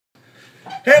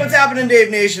Hey, what's happening,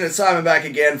 Dave Nation? It's Simon back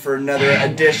again for another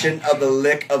edition of the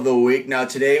Lick of the Week. Now,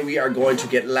 today we are going to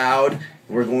get loud.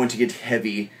 We're going to get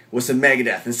heavy with some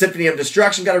Megadeth. And Symphony of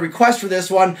Destruction got a request for this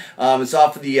one. It's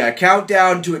off of the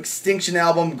Countdown to Extinction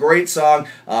album. Great song.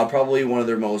 Probably one of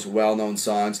their most well-known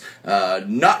songs.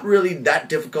 Not really that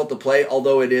difficult to play,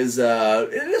 although it is a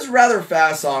rather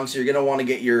fast song, so you're going to want to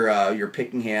get your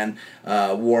picking hand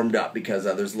warmed up because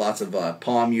there's lots of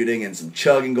palm muting and some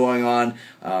chugging going on,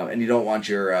 and you don't want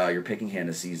your picking hand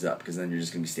to seize up because then you're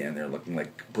just going to be standing there looking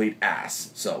like complete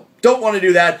ass. So don't want to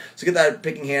do that. So get that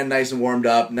picking hand nice and warmed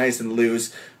up, nice and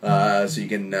loose, so you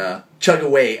can chug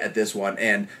away at this one.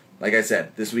 And like I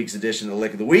said, this week's edition of the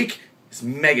Lick of the Week is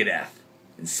Megadeth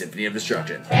and Symphony of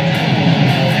Destruction.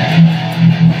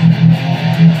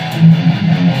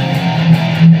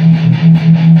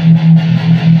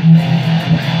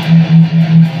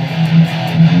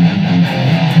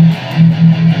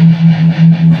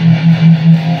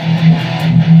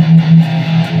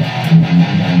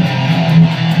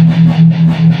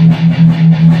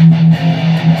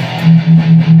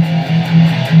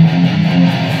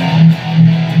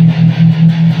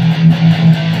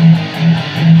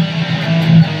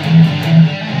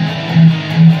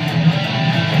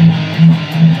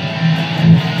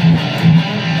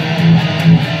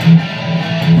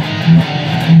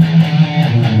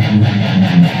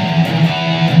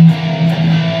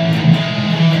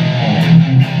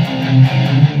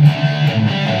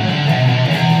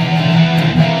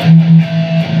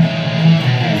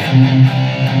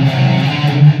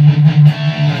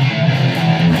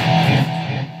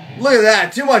 Look at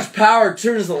that. Too much power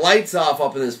turns the lights off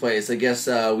up in this place. I guess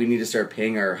we need to start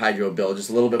paying our hydro bill just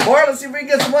a little bit more. Let's see if we can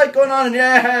get some light going on. And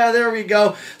yeah, there we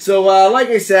go. So like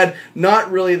I said,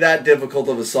 not really that difficult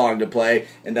of a song to play.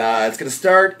 And it's going to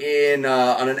start in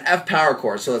on an F power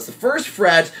chord. So that's the first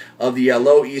fret of the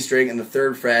low E string and the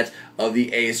third fret of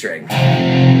the A string.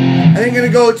 And then going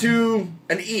to go to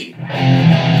an E,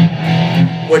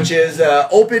 which is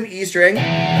open E string,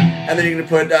 and then you're going to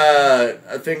put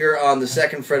a finger on the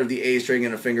second fret of the A string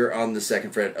and a finger on the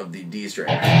second fret of the D string.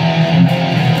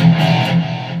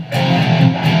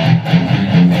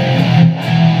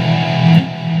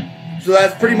 So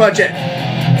that's pretty much it.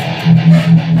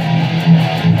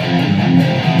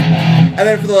 And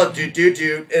then for the doot doot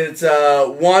doot, it's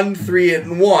 1, 3,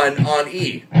 and 1 on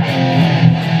E.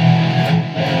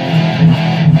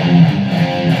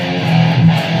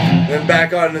 Then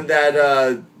back on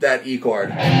that E chord.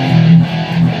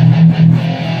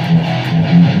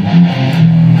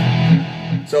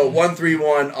 So 1, 3,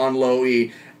 1 on low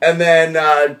E, and then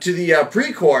to the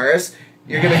pre-chorus,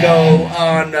 you're gonna go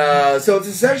on. So it's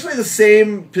essentially the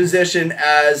same position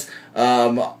as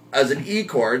an E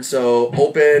chord. So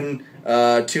open 2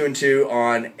 and 2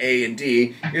 on A and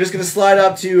D. You're just gonna slide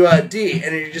up to D,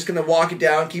 and you're just gonna walk it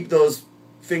down. Keep those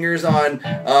fingers on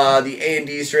the A and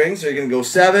D string, so you're going to go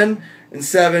 7 and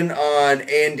 7 on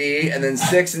A and D, and then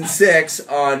 6 and 6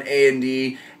 on A and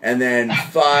D, and then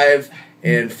 5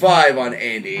 and 5 on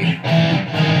A and D.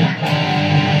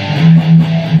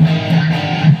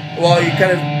 While you're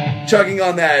kind of chugging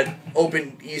on that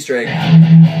open E string.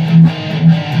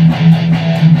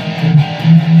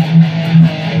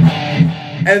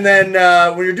 And then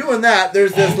when you're doing that,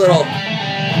 there's this little...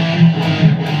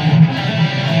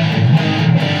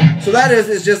 So that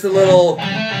is just a little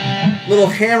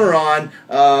hammer on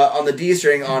the D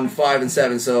string on 5 and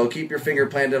 7. So keep your finger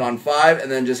planted on 5,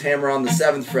 and then just hammer on the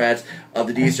 7th fret of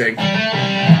the D string,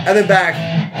 and then back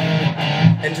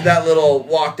into that little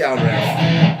walk down riff.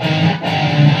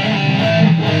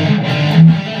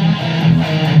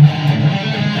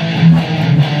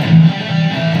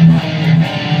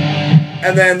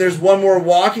 And then there's one more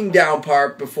walking down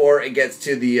part before it gets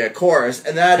to the chorus,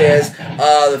 and that is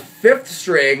the 5th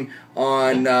string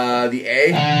on the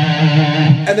A,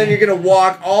 and then you're gonna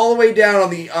walk all the way down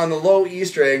on the low E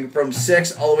string from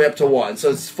 6 all the way up to 1. So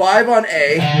it's 5 on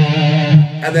A,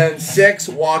 and then 6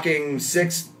 walking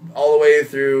 6 all the way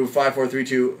through 5, 4, 3,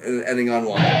 2, ending on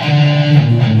 1,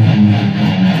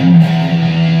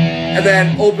 and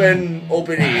then open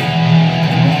E.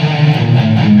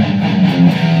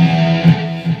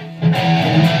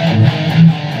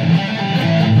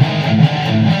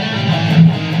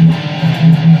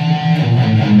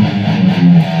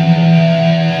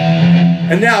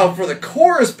 And now for the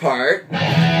chorus part,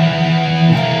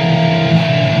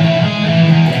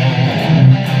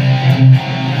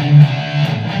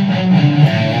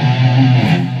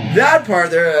 that that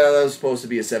part there, that was supposed to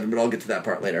be a 7, but I'll get to that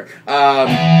part later.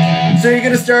 So you're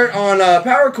going to start on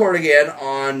power chord again.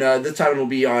 On this time it'll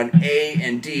be on A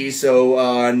and D, so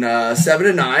on 7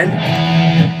 and 9.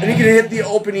 And you're going to hit the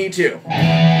open E too.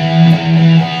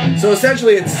 So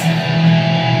essentially it's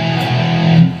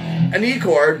an E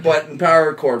chord, but in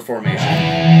power chord formation.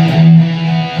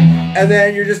 And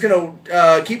then you're just going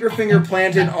to keep your finger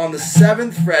planted on the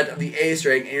 7th fret of the A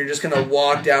string, and you're just going to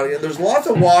walk down. There's lots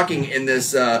of walking in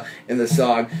this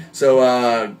song.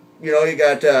 So you know,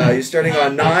 you're starting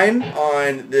on 9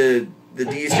 on the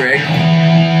D string,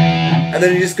 and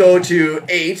then you just go to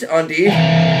 8 on D,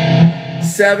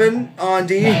 7 on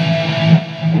D,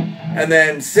 and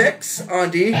then 6 on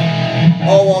D,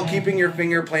 all while keeping your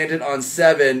finger planted on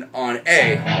 7 on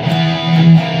A.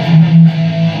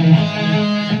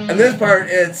 And this part,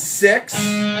 it's 6,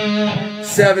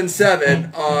 7,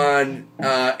 7 on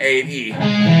A and E.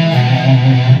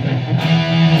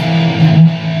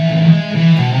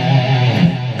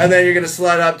 And then you're going to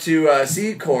slide up to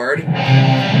C chord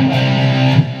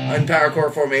on power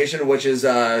chord formation, which is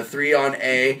 3 on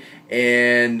A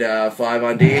and 5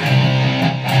 on D.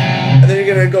 And then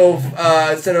you're going to go,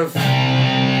 instead of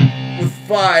with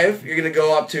 5, you're going to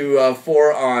go up to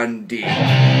 4 on D.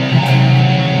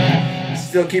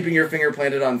 Still keeping your finger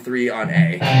planted on 3 on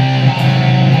A.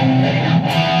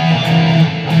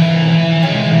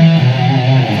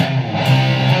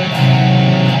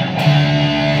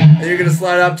 And you're going to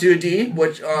slide up to a D,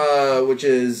 which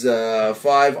is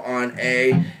 5 on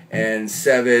A and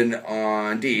 7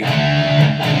 on D.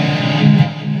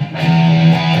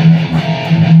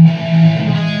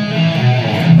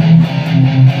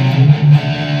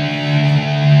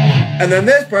 And then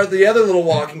this part, the other little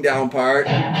walking down part,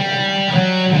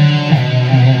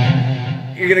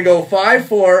 you're going to go 5,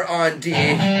 4 on D,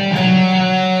 and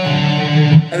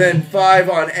then 5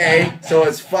 on A, so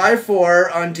it's 5,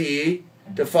 4 on D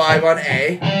to 5 on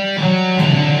A,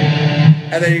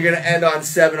 and then you're going to end on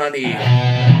 7 on E.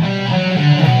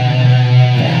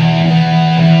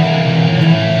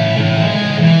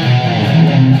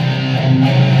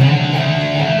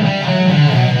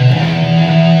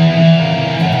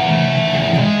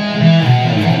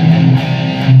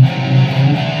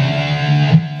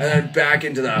 Back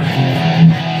into the...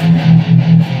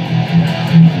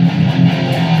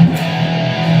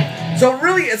 So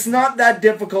really, it's not that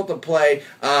difficult to play.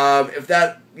 If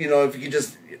you could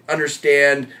just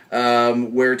understand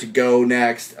where to go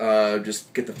next,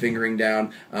 just get the fingering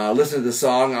down. Listen to the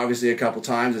song, obviously, a couple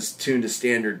times. It's tuned to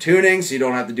standard tuning, so you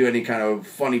don't have to do any kind of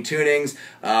funny tunings.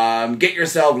 Get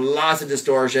yourself lots of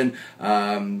distortion,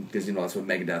 because that's what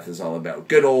Megadeth is all about.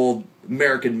 Good old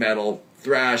American metal.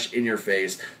 Thrash in your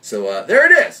face. So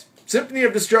there it is. Symphony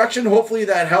of Destruction. Hopefully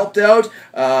that helped out.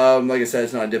 Like I said,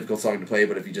 it's not a difficult song to play,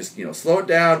 but if you just slow it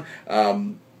down,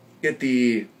 get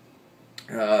the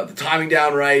timing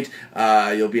down right,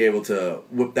 you'll be able to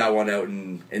whip that one out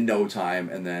in no time.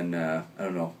 And then I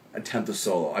don't know, attempt a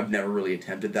solo. I've never really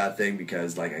attempted that thing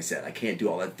because, like I said, I can't do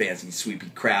all that fancy, sweepy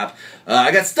crap.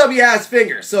 I got stubby-ass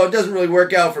fingers, so it doesn't really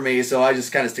work out for me, so I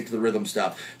just kind of stick to the rhythm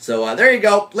stuff. So there you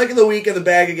go. Lick of the week in the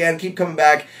bag again. Keep coming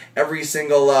back every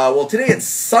single... well, today it's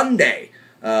Sunday.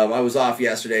 I was off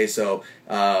yesterday, so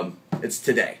it's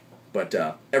today. But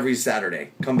every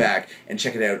Saturday, come back and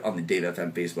check it out on the Dave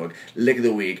FM Facebook. Lick of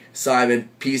the week. Simon,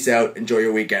 peace out. Enjoy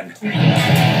your weekend.